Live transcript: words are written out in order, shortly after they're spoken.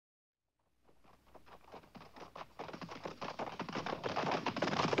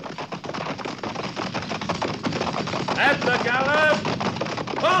At the gallop!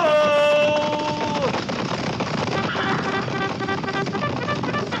 Ho!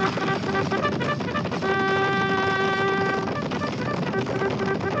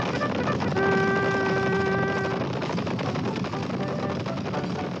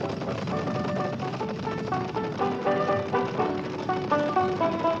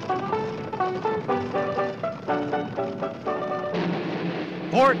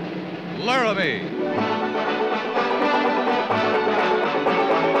 Fort Laramie.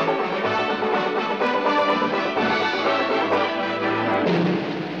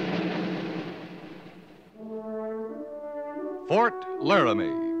 Fort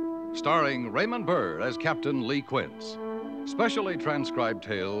Laramie, starring Raymond Burr as Captain Lee Quince. Specially transcribed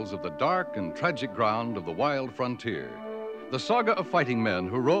tales of the dark and tragic ground of the wild frontier, the saga of fighting men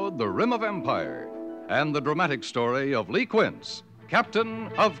who rode the rim of empire, and the dramatic story of Lee Quince,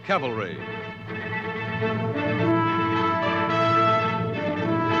 Captain of Cavalry.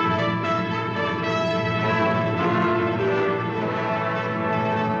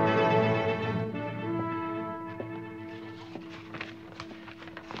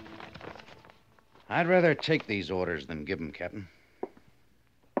 I'd rather take these orders than give them, Captain.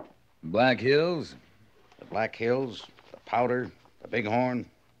 Black Hills? The Black Hills, the Powder, the Bighorn,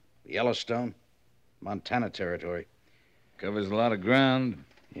 the Yellowstone, Montana Territory. Covers a lot of ground.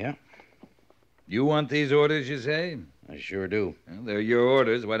 Yeah, You want these orders, you say? I sure do. Well, they're your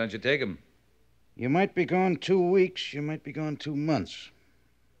orders. Why don't you take them? You might be gone 2 weeks, you might be gone 2 months.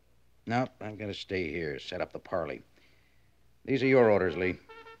 No, I've got to stay here, set up the parley. These are your orders, Lee.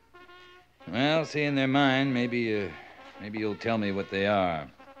 Well, seeing they're mine, maybe you'll tell me what they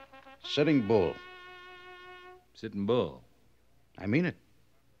are. Sitting Bull. Sitting Bull. I mean it.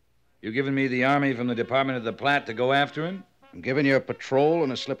 You giving me the army from the Department of the Platte to go after him? I'm giving you a patrol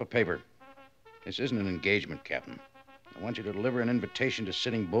and a slip of paper. This isn't an engagement, Captain. I want you to deliver an invitation to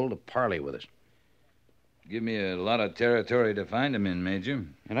Sitting Bull to parley with us. Give me a lot of territory to find him in, Major.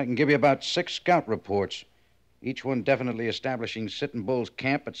 And I can give you about 6 scout reports, each one definitely establishing Sitting Bull's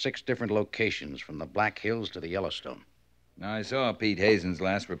camp at 6 different locations, from the Black Hills to the Yellowstone. Now, I saw Pete Hazen's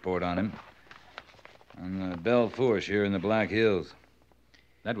last report on him. On the Belle Fourche here in the Black Hills.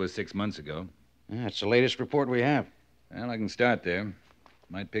 That was 6 months ago. Yeah, that's the latest report we have. Well, I can start there.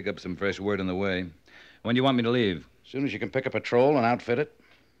 Might pick up some fresh word on the way. When do you want me to leave? As soon as you can pick a patrol and outfit it.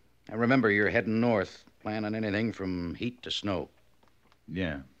 And remember, you're heading north. Plan on anything from heat to snow.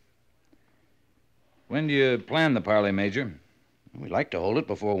 Yeah. When do you plan the parley, Major? We'd like to hold it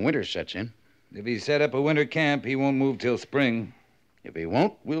before winter sets in. If he set up a winter camp, he won't move till spring. If he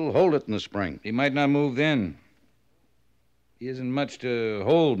won't, we'll hold it in the spring. He might not move then. He isn't much to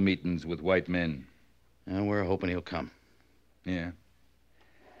hold meetings with white men. And we're hoping he'll come. Yeah.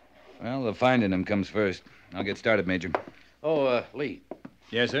 Well, the finding him comes first. I'll get started, Major. Oh, Lee.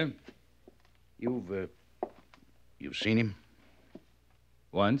 Yes, sir? You've seen him?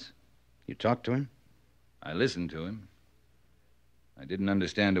 Once. You talked to him? I listened to him. I didn't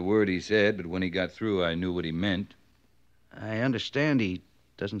understand a word he said, but when he got through, I knew what he meant. I understand he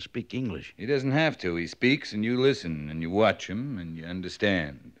doesn't speak English. He doesn't have to. He speaks, and you listen, and you watch him, and you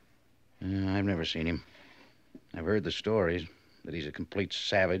understand. I've never seen him. I've heard the stories, that he's a complete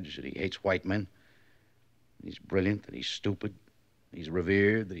savage, that he hates white men. He's brilliant, that he's stupid, that he's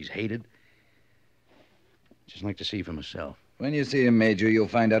revered, that he's hated. Just like to see for myself. When you see him, Major, you'll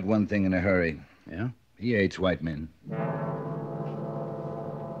find out one thing in a hurry. Yeah? He hates white men.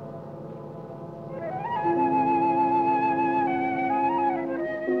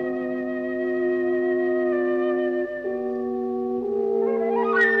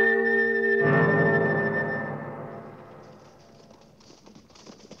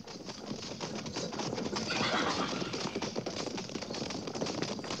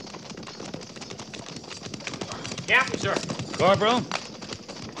 Captain, sir. Corporal?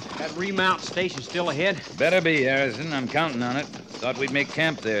 That remount station still ahead? Better be, Harrison. I'm counting on it. Thought we'd make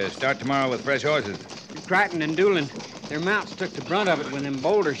camp there. Start tomorrow with fresh horses. Crichton and Doolin, their mounts took the brunt of it when them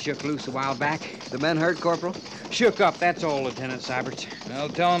boulders shook loose a while back. The men hurt, Corporal? Shook up, that's all, Lieutenant Syberts. Well,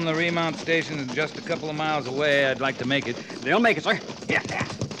 tell them the remount station is just a couple of miles away. I'd like to make it. They'll make it, sir. Yeah.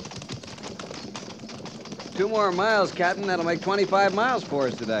 2 more miles, Captain. That'll make 25 miles for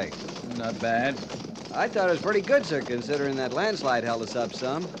us today. Not bad. I thought it was pretty good, sir, considering that landslide held us up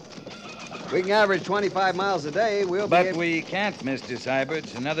some. We can average 25 miles a day. But we can't, Mr.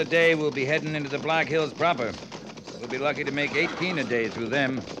 Syberts. Another day we'll be heading into the Black Hills proper. We'll be lucky to make 18 a day through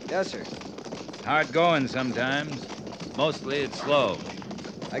them. Yes, sir. Hard going sometimes. Mostly it's slow.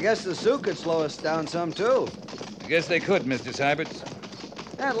 I guess the Sioux could slow us down some, too. I guess they could, Mr. Syberts.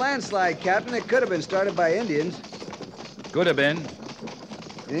 That landslide, Captain, it could have been started by Indians. Could have been. You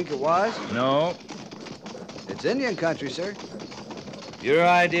think it was? No. It's Indian country, sir. Your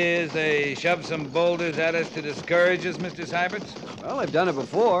idea is they shoved some boulders at us to discourage us, Mr. Syberts? Well, they've done it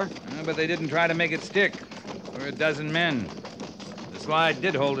before. But they didn't try to make it stick. We're a dozen men. The slide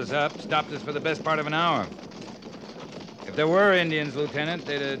did hold us up, stopped us for the best part of an hour. If there were Indians, Lieutenant,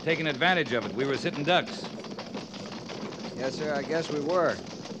 they'd have taken advantage of it. We were sitting ducks. Yes, sir, I guess we were.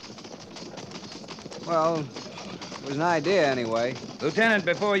 Well, it was an idea anyway. Lieutenant,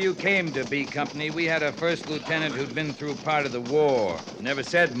 before you came to B Company, we had a first lieutenant who'd been through part of the war. Never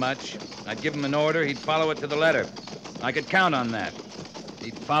said much. I'd give him an order, he'd follow it to the letter. I could count on that.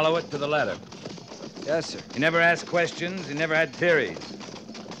 He'd follow it to the letter. Yes, sir. He never asked questions, he never had theories.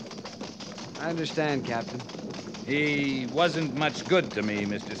 I understand, Captain. He wasn't much good to me,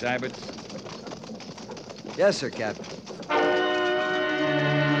 Mr. Syberts. Yes, sir, Captain.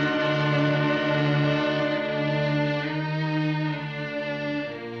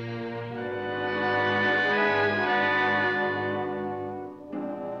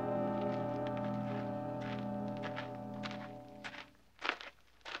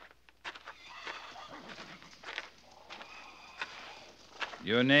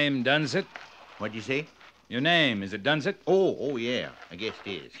 Your name, Dunsett? What'd you say? Your name, is it Dunsett? Oh, yeah. I guess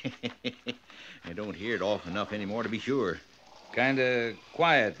it is. I don't hear it often enough anymore to be sure. Kinda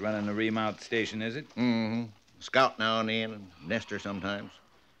quiet running a remount station, is it? Mm-hmm. Scout now and then, and nester sometimes.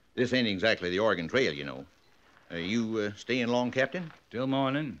 This ain't exactly the Oregon Trail, you know. You staying long, Captain? Till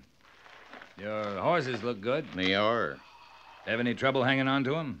morning. Your horses look good. They are. Have any trouble hanging on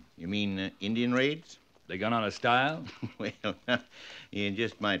to them? You mean Indian raids? They gone on a style? Well, you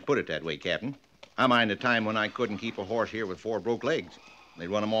just might put it that way, Captain. I mind a time when I couldn't keep a horse here with 4 broke legs. They'd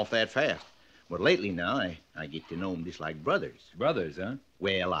run 'em off that fast. But lately now, I get to know 'em just like brothers. Brothers, huh?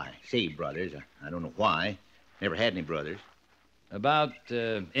 Well, I say brothers. I don't know why. Never had any brothers. About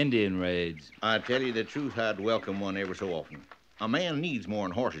Indian raids. I tell you the truth, I'd welcome one ever so often. A man needs more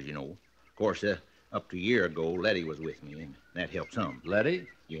than horses, you know. Of course, up to a year ago, Letty was with me, and that helped some. Letty?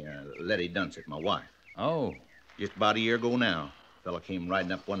 Yeah, Letty Dunsett, my wife. Oh. Just about a year ago now. Fella came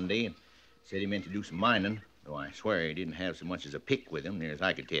riding up one day and said he meant to do some mining, though I swear he didn't have so much as a pick with him, near as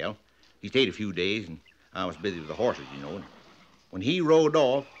I could tell. He stayed a few days, and I was busy with the horses, you know. And when he rode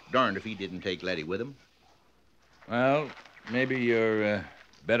off, darned if he didn't take Letty with him. Well, maybe you're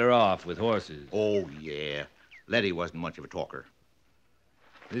better off with horses. Oh, yeah. Letty wasn't much of a talker.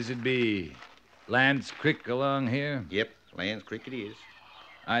 This'd be Lance Creek along here? Yep, Land's Creek it is.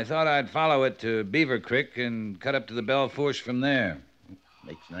 I thought I'd follow it to Beaver Creek and cut up to the Belle Fourche from there.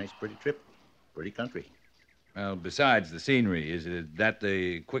 Makes a nice, pretty trip. Pretty country. Well, besides the scenery, is that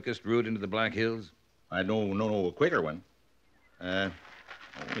the quickest route into the Black Hills? I don't know a quicker one. Only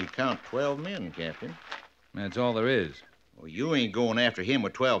count 12 men, Captain. That's all there is. Well, you ain't going after him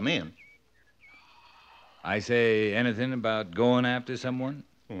with 12 men. I say anything about going after someone?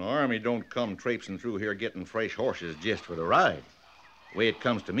 Well, the Army don't come traipsing through here getting fresh horses just for the ride. The way it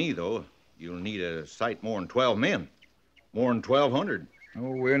comes to me, though, you'll need a sight more than 12 men. More than 1,200.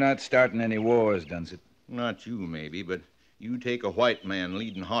 Oh, we're not starting any wars, Dunsett. Not you, maybe, but you take a white man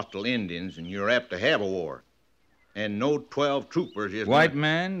leading hostile Indians, and you're apt to have a war. And no 12 troopers is... White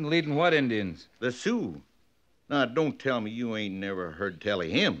man leading what Indians? The Sioux. Now, don't tell me you ain't never heard tell of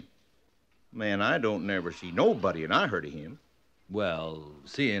him. Man, I don't never see nobody, and I heard of him. Well,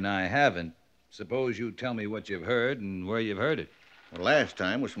 seeing I haven't, suppose you tell me what you've heard and where you've heard it. The last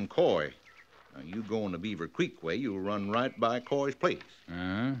time was from Coy. Now, you going the Beaver Creek way, you'll run right by Coy's place.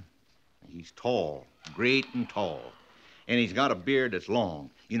 Uh-huh. He's tall, great and tall. And he's got a beard that's long.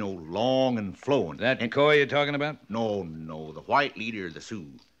 You know, long and flowing. That Coy you're talking about? No, the white leader of the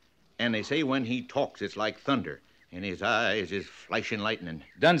Sioux. And they say when he talks, it's like thunder. And his eyes is flashing lightning.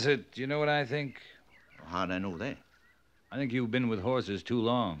 Dunsett, you know what I think? How'd I know that? I think you've been with horses too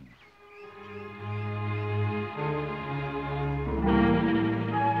long.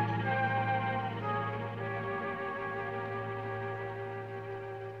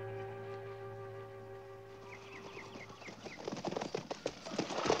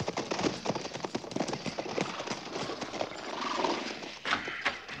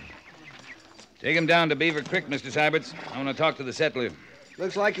 Take him down to Beaver Creek, Mr. Syberts. I want to talk to the settler.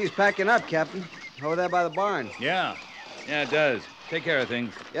 Looks like he's packing up, Captain. Over there by the barn. Yeah, it does. Take care of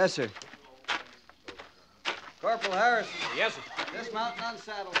things. Yes, sir. Corporal Harrison. Yes, sir. Dismount and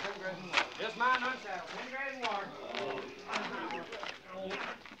unsaddle, 10 grade and water. Dismount and unsaddle. 10 grade and water.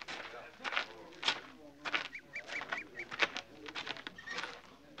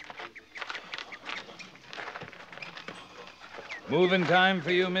 Moving time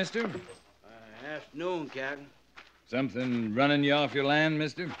for you, mister? Afternoon, Captain. Something running you off your land,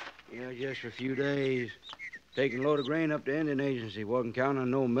 mister? Yeah, just for a few days. Taking a load of grain up to Indian Agency. Wasn't counting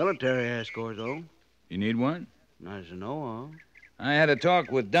on no military escort, though. You need one? Not as I know of. I had a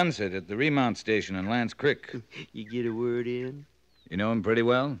talk with Dunsett at the remount station on Lance Creek. You get a word in? You know him pretty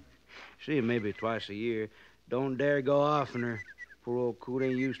well? See him maybe twice a year. Don't dare go oftener. Poor old coot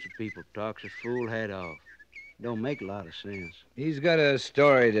ain't used to people. Talks his fool head off. Don't make a lot of sense. He's got a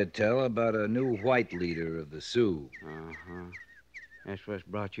story to tell about a new white leader of the Sioux. Uh-huh. That's what's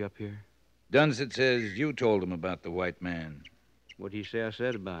brought you up here? Dunsett says you told him about the white man. What'd he say I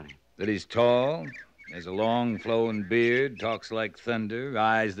said about him? That he's tall, has a long flowing beard, talks like thunder,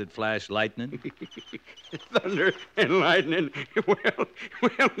 eyes that flash lightning. Thunder and lightning. Well,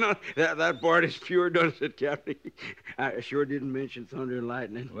 no, that part is pure Dunsett, Captain. I sure didn't mention thunder and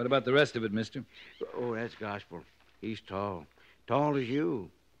lightning. What about the rest of it, mister? Oh, that's gospel. He's tall. Tall as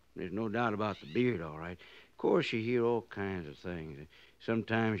you. There's no doubt about the beard, all right. Of course, you hear all kinds of things.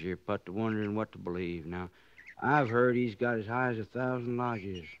 Sometimes you're put to wondering what to believe. Now, I've heard he's got as high as 1,000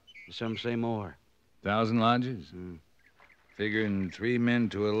 lodges. Some say more. 1,000 lodges? Hmm. Figuring 3 men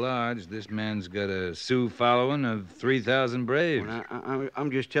to a lodge, this man's got a Sioux following of 3,000 braves. Well, I'm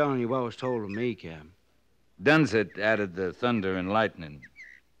just telling you what was told of me, Cap. Dunsett added the thunder and lightning.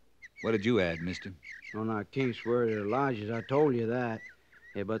 What did you add, mister? Oh, no, I can't swear to the lodges. I told you that.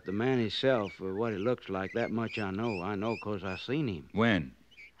 Yeah, but the man himself, what it looks like, that much I know. I know 'cause I seen him. When?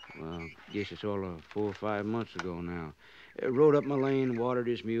 Well, I guess it's all 4 or 5 months ago now. Rode up my lane, watered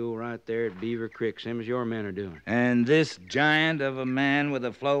his mule right there at Beaver Creek, same as your men are doing. And this giant of a man with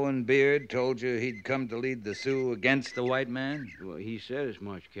a flowing beard told you he'd come to lead the Sioux against the white man? Well, he said as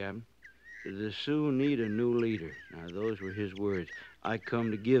much, Captain. The Sioux need a new leader. Now, those were his words. I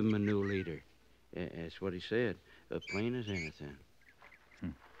come to give 'em a new leader. That's what he said, plain as anything.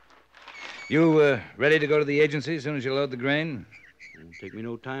 You ready to go to the agency as soon as you load the grain? Won't take me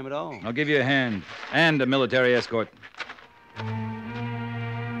no time at all. I'll give you a hand and a military escort.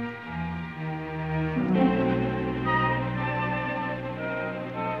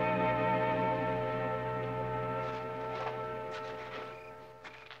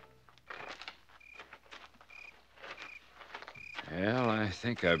 Well, I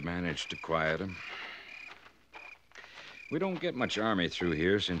think I've managed to quiet him. We don't get much army through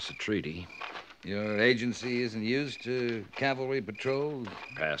here since the treaty. Your agency isn't used to cavalry patrols?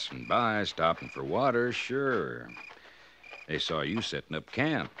 Passing by, stopping for water, sure. They saw you setting up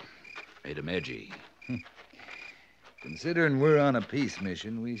camp. Made 'em edgy. Considering we're on a peace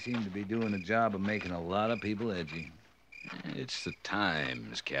mission, we seem to be doing a job of making a lot of people edgy. It's the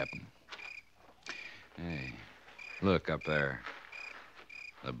times, Captain. Hey, look up there.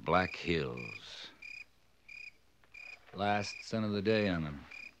 The Black Hills. Last sun of the day on them.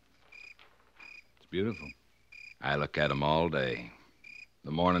 It's beautiful. I look at 'em all day.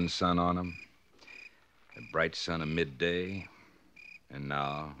 The morning sun on 'em, the bright sun of midday, and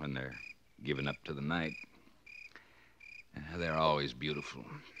now when they're giving up to the night. They're always beautiful.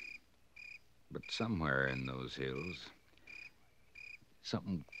 But somewhere in those hills,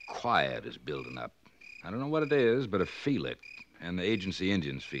 something quiet is building up. I don't know what it is, but I feel it, and the agency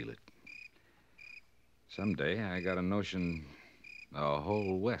Indians feel it. Someday I got a notion the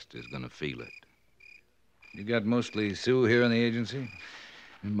whole West is going to feel it. You got mostly Sioux here in the agency?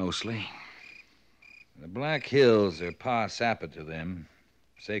 Mostly. The Black Hills are Pa Sapa to them.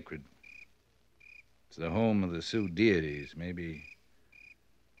 Sacred. It's the home of the Sioux deities. Maybe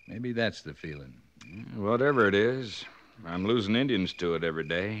that's the feeling. Whatever it is, I'm losing Indians to it every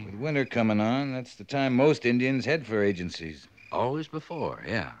day. With winter coming on, that's the time most Indians head for agencies. Always before,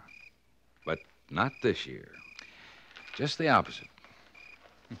 yeah. But not this year. Just the opposite.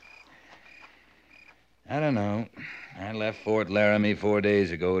 I don't know. I left Fort Laramie 4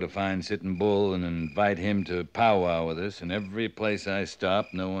 days ago to find Sitting Bull and invite him to powwow with us, and every place I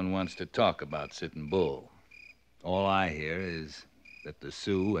stop, no one wants to talk about Sitting Bull. All I hear is that the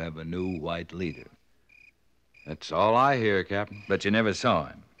Sioux have a new white leader. That's all I hear, Captain. But you never saw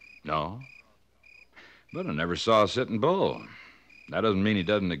him. No. But I never saw Sitting Bull. That doesn't mean he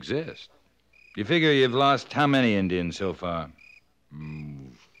doesn't exist. You figure you've lost how many Indians so far?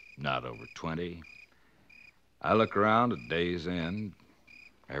 Not over 20. I look around at day's end.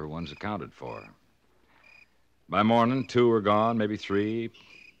 Everyone's accounted for. By morning, 2 are gone, maybe 3,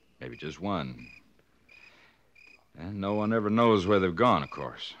 maybe just 1. And no one ever knows where they've gone, of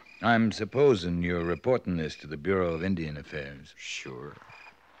course. I'm supposing you're reporting this to the Bureau of Indian Affairs. Sure.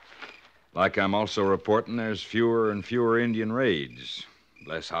 Like I'm also reporting there's fewer and fewer Indian raids.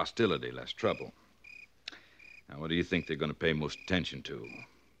 Less hostility, less trouble. Now, what do you think they're going to pay most attention to?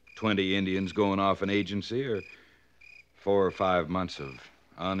 20 Indians going off an agency or 4 or 5 months of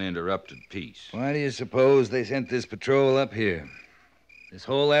uninterrupted peace. Why do you suppose they sent this patrol up here? This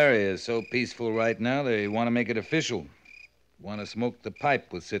whole area is so peaceful right now, they want to make it official. Want to smoke the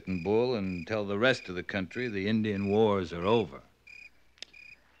pipe with Sitting Bull and tell the rest of the country the Indian wars are over.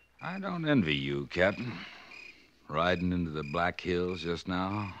 I don't envy you, Captain. Riding into the Black Hills just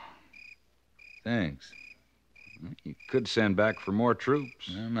now. Thanks. You could send back for more troops.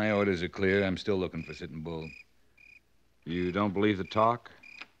 Well, my orders are clear. I'm still looking for Sitting Bull. You don't believe the talk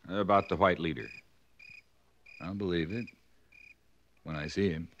about the white leader? I'll believe it when I see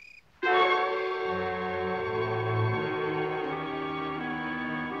him.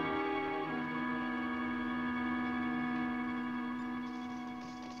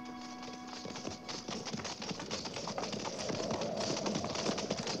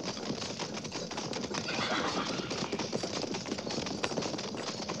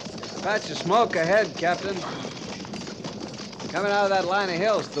 Patch of smoke ahead, Captain. Coming out of that line of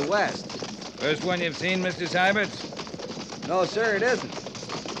hills to the west. First one you've seen, Mr. Syberts? No, sir, it isn't.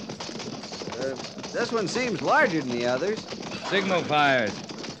 This one seems larger than the others. Signal fires.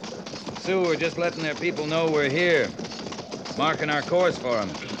 Sioux are just letting their people know we're here. Marking our course for them.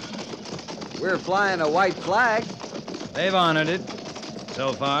 We're flying a white flag. They've honored it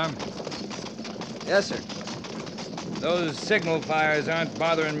so far. Yes, sir. Those signal fires aren't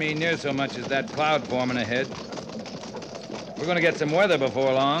bothering me near so much as that cloud forming ahead. We're going to get some weather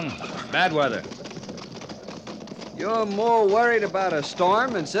before long. Bad weather. You're more worried about a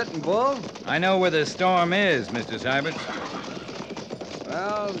storm than Sitting Bull? I know where the storm is, Mr. Syberts.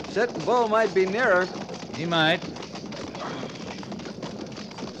 Well, Sitting Bull might be nearer. He might.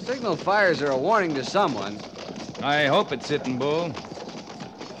 Signal fires are a warning to someone. I hope it's Sitting Bull.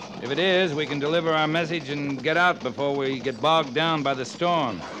 If it is, we can deliver our message and get out before we get bogged down by the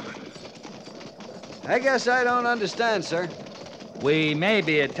storm. I guess I don't understand, sir. We may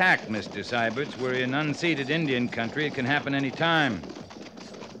be attacked, Mr. Syberts. We're in unceded Indian country. It can happen any time.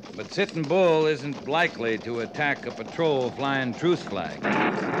 But Sitting Bull isn't likely to attack a patrol flying truce flag.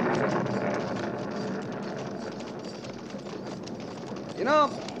 You know,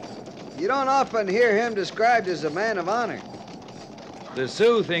 you don't often hear him described as a man of honor. The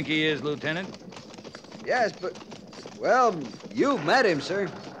Sioux think he is, Lieutenant. Yes, but, well, you've met him, sir.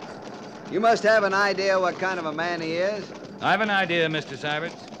 You must have an idea what kind of a man he is. I have an idea, Mr.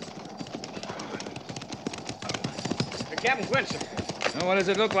 Syberts. Captain Quincy. Now, what does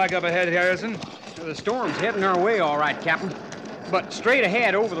it look like up ahead, Harrison? The storm's heading our way, all right, Captain. But straight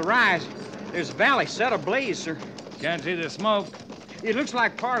ahead, over the rise, there's a valley set ablaze, sir. Can't see the smoke. It looks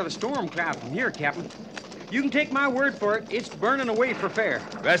like part of the storm cloud from here, Captain. You can take my word for it, it's burning away for fair.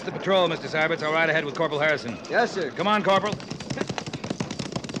 Rest the patrol, Mr. Syberts. I'll ride ahead with Corporal Harrison. Yes, sir. Come on, Corporal.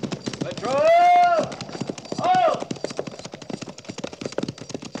 Patrol! Oh!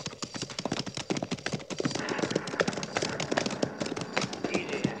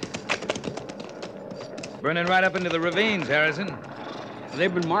 Burning right up into the ravines, Harrison.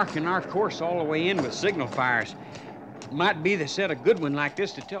 They've been marking our course all the way in with signal fires. Might be they set a good one like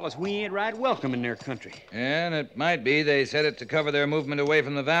this to tell us we ain't right welcome in their country. And it might be they set it to cover their movement away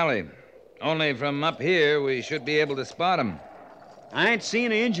from the valley. Only from up here, we should be able to spot them. I ain't seen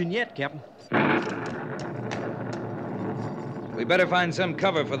an engine yet, Captain. We better find some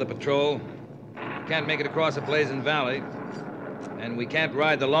cover for the patrol. We can't make it across a blazing valley. And we can't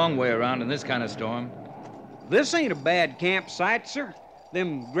ride the long way around in this kind of storm. This ain't a bad campsite, sir.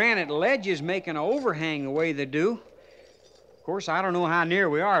 Them granite ledges making an overhang the way they do. Of course, I don't know how near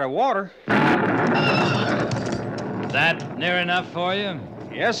we are to water. That near enough for you?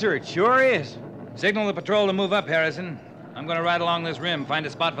 Yes, sir, it sure is. Signal the patrol to move up, Harrison. I'm going to ride along this rim, find a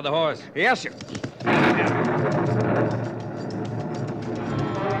spot for the horse. Yes, sir.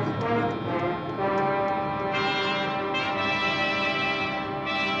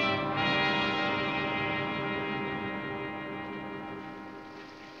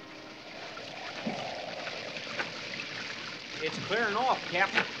 It's clearing off,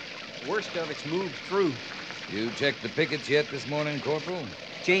 Captain. The worst of it's moved through. You checked the pickets yet this morning, Corporal?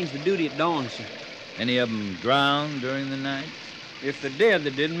 Changed the duty at dawn, sir. Any of them drowned during the night? If they did,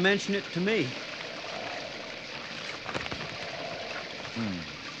 they didn't mention it to me.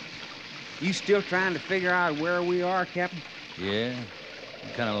 You still trying to figure out where we are, Captain? Yeah,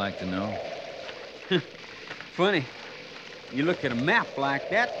 I'd kind of like to know. Funny. You look at a map like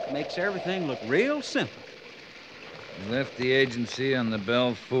that, makes everything look real simple. We left the agency on the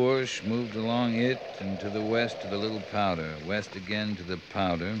Belle Fourche, moved along it, and to the west to the Little Powder, west again to the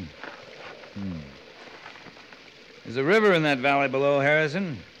Powder. There's a river in that valley below,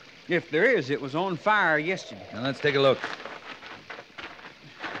 Harrison. If there is, it was on fire yesterday. Now, let's take a look.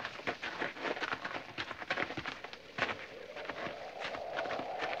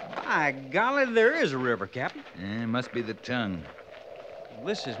 By golly, there is a river, Captain. Must be the tongue. Well,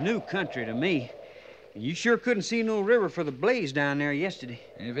 this is new country to me. You sure couldn't see no river for the blaze down there yesterday.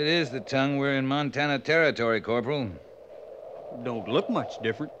 If it is the tongue, we're in Montana territory, Corporal. Don't look much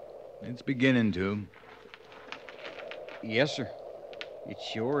different. It's beginning to. Yes, sir. It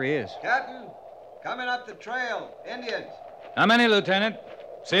sure is. Captain, coming up the trail. Indians. How many, Lieutenant?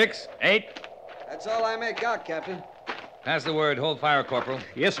 6? 8? That's all I make out, Captain. Pass the word. Hold fire, Corporal.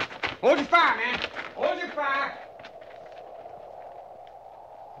 Yes, sir. Hold your fire, man. Hold your fire.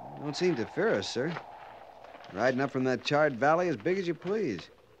 Don't seem to fear us, sir. Riding up from that charred valley as big as you please.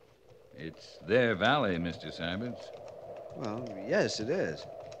 It's their valley, Mr. Syberts. Well, yes, it is.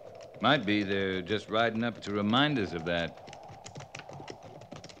 Might be they're just riding up to remind us of that.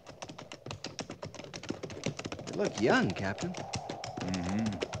 They look young, Captain. Mm-hmm.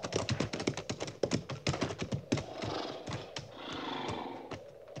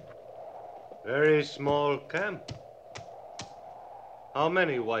 Very small camp. How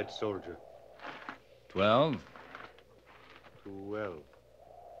many white soldiers? 12? 12.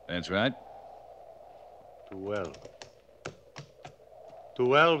 That's right. 12.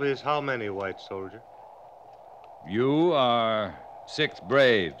 12 is how many white soldiers? You are 6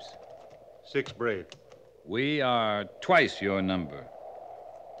 braves. 6 brave. We are twice your number.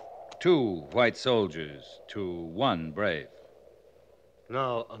 2 white soldiers to 1 brave.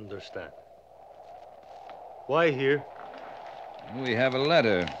 Now understand. Why here? We have a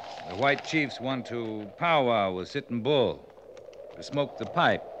letter. The white chiefs want to powwow with Sitting Bull, to smoke the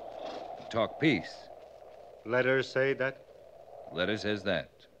pipe, to talk peace. Letters say that? Letter says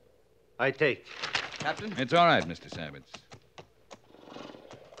that. I take. Captain? It's all right, Mr. Syberts.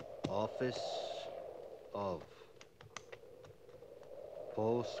 Office of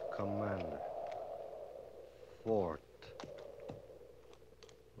Post Commander, Fort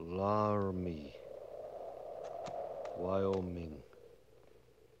Laramie, Wyoming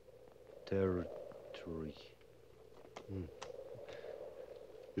Territory.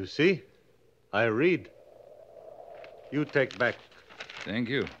 You see? I read. You take back. Thank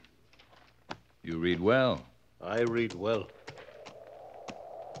you. You read well. I read well.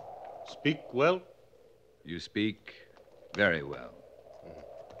 Speak well. You speak very well.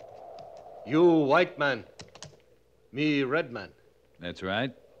 You white man. Me red man. That's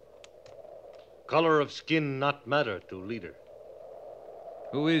right. Color of skin not matter to leader.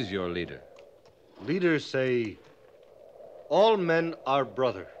 Who is your leader? Leaders say, all men are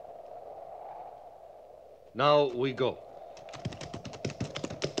brother. Now we go.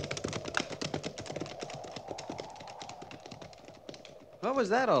 What was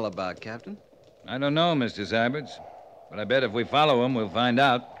that all about, Captain? I don't know, Mr. Syberts, but I bet if we follow him, we'll find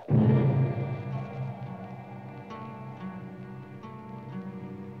out.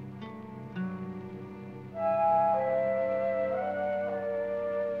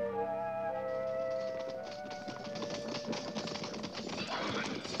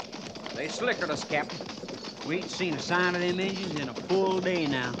 They slickered us, Captain. We ain't seen a sign of them Indians in a full day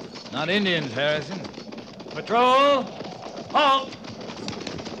now. Not Indians, Harrison. Patrol! Halt!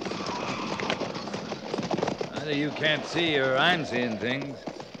 Either you can't see or I'm seeing things.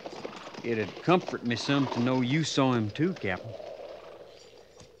 It'd comfort me some to know you saw him too, Captain.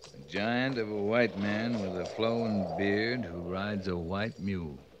 A giant of a white man with a flowing beard who rides a white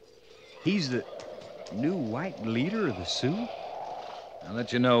mule. He's the new white leader of the Sioux? I'll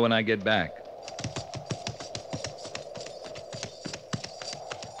let you know when I get back.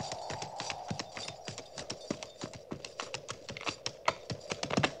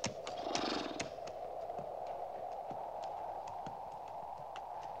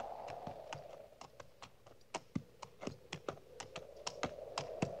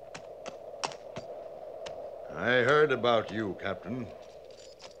 I heard about you, Captain.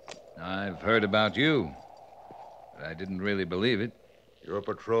 I've heard about you, but I didn't really believe it. Your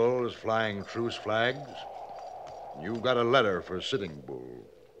patrol is flying truce flags. You've got a letter for Sitting Bull.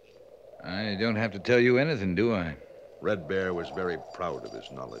 I don't have to tell you anything, do I? Red Bear was very proud of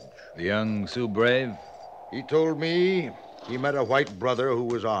his knowledge. The young Sioux brave? He told me he met a white brother who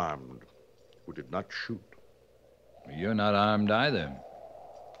was armed, who did not shoot. You're not armed either.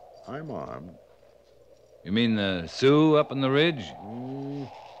 I'm armed. You mean the Sioux up on the ridge?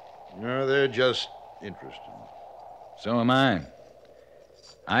 No, they're just interested. So am I.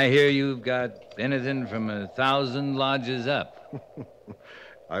 I hear you've got anything from 1,000 lodges up.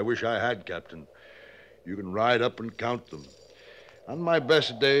 I wish I had, Captain. You can ride up and count them. On my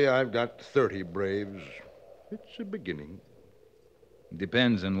best day, I've got 30 braves. It's a beginning.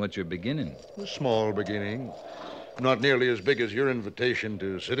 Depends on what you're beginning. A small beginning. Not nearly as big as your invitation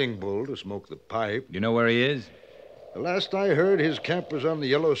to Sitting Bull to smoke the pipe. You know where he is? The last I heard, his camp was on the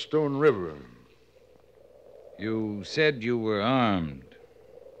Yellowstone River. You said you were armed.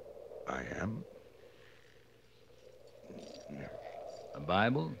 I am. A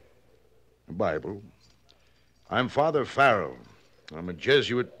Bible? A Bible. I'm Father Farrell. I'm a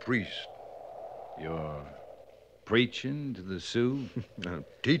Jesuit priest. You're preaching to the Sioux?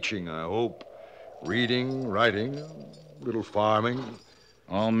 Teaching, I hope. Reading, writing, a little farming.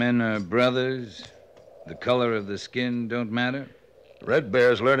 All men are brothers. The color of the skin don't matter. Red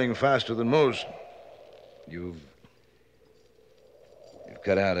Bear's learning faster than most. You've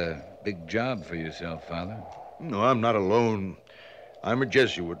cut out a big job for yourself, Father. No, I'm not alone. I'm a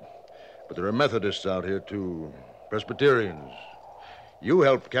Jesuit. But there are Methodists out here, too. Presbyterians. You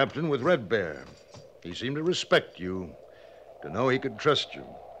helped Captain with Red Bear. He seemed to respect you, to know he could trust you.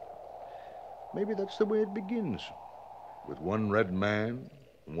 Maybe that's the way it begins. With one red man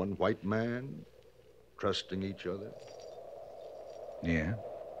and one white man trusting each other. Yeah.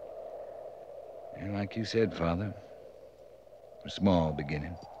 And like you said, Father, a small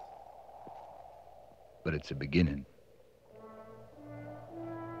beginning. But it's a beginning.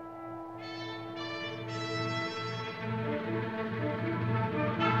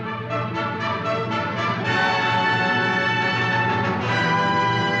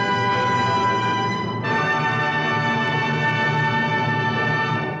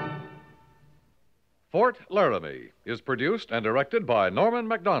 Fort Laramie is produced and directed by Norman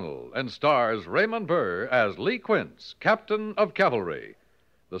MacDonald and stars Raymond Burr as Lee Quince, Captain of Cavalry.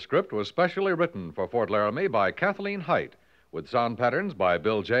 The script was specially written for Fort Laramie by Kathleen Height, with sound patterns by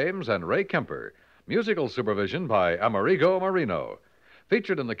Bill James and Ray Kemper, musical supervision by Amerigo Marino.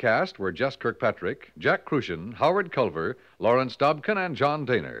 Featured in the cast were Jess Kirkpatrick, Jack Crucian, Howard Culver, Lawrence Dobkin, and John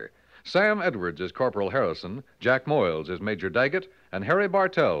Daner. Sam Edwards is Corporal Harrison, Jack Moyles is Major Daggett, and Harry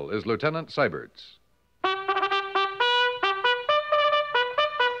Bartell is Lieutenant Seiberts.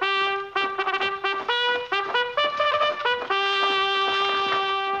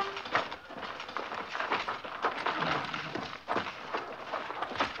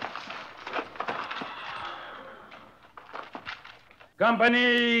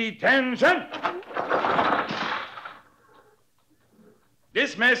 Company, tension!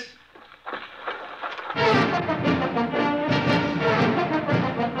 Dismiss!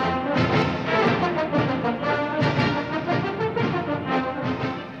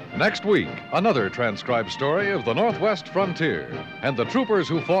 Next week, another transcribed story of the Northwest frontier and the troopers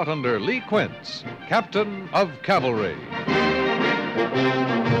who fought under Lee Quince, Captain of Cavalry.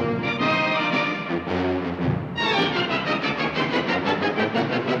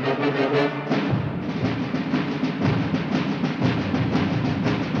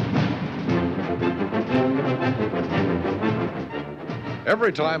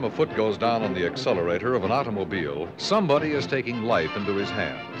 Every time a foot goes down on the accelerator of an automobile, somebody is taking life into his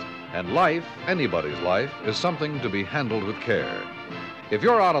hands. And life, anybody's life, is something to be handled with care. If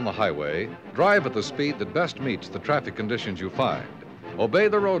you're out on the highway, drive at the speed that best meets the traffic conditions you find. Obey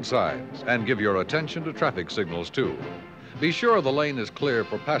the road signs and give your attention to traffic signals, too. Be sure the lane is clear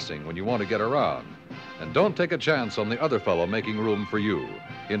for passing when you want to get around. And don't take a chance on the other fellow making room for you.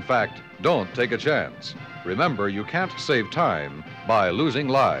 In fact, don't take a chance. Remember, you can't save time by losing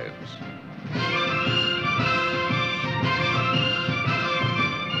lives.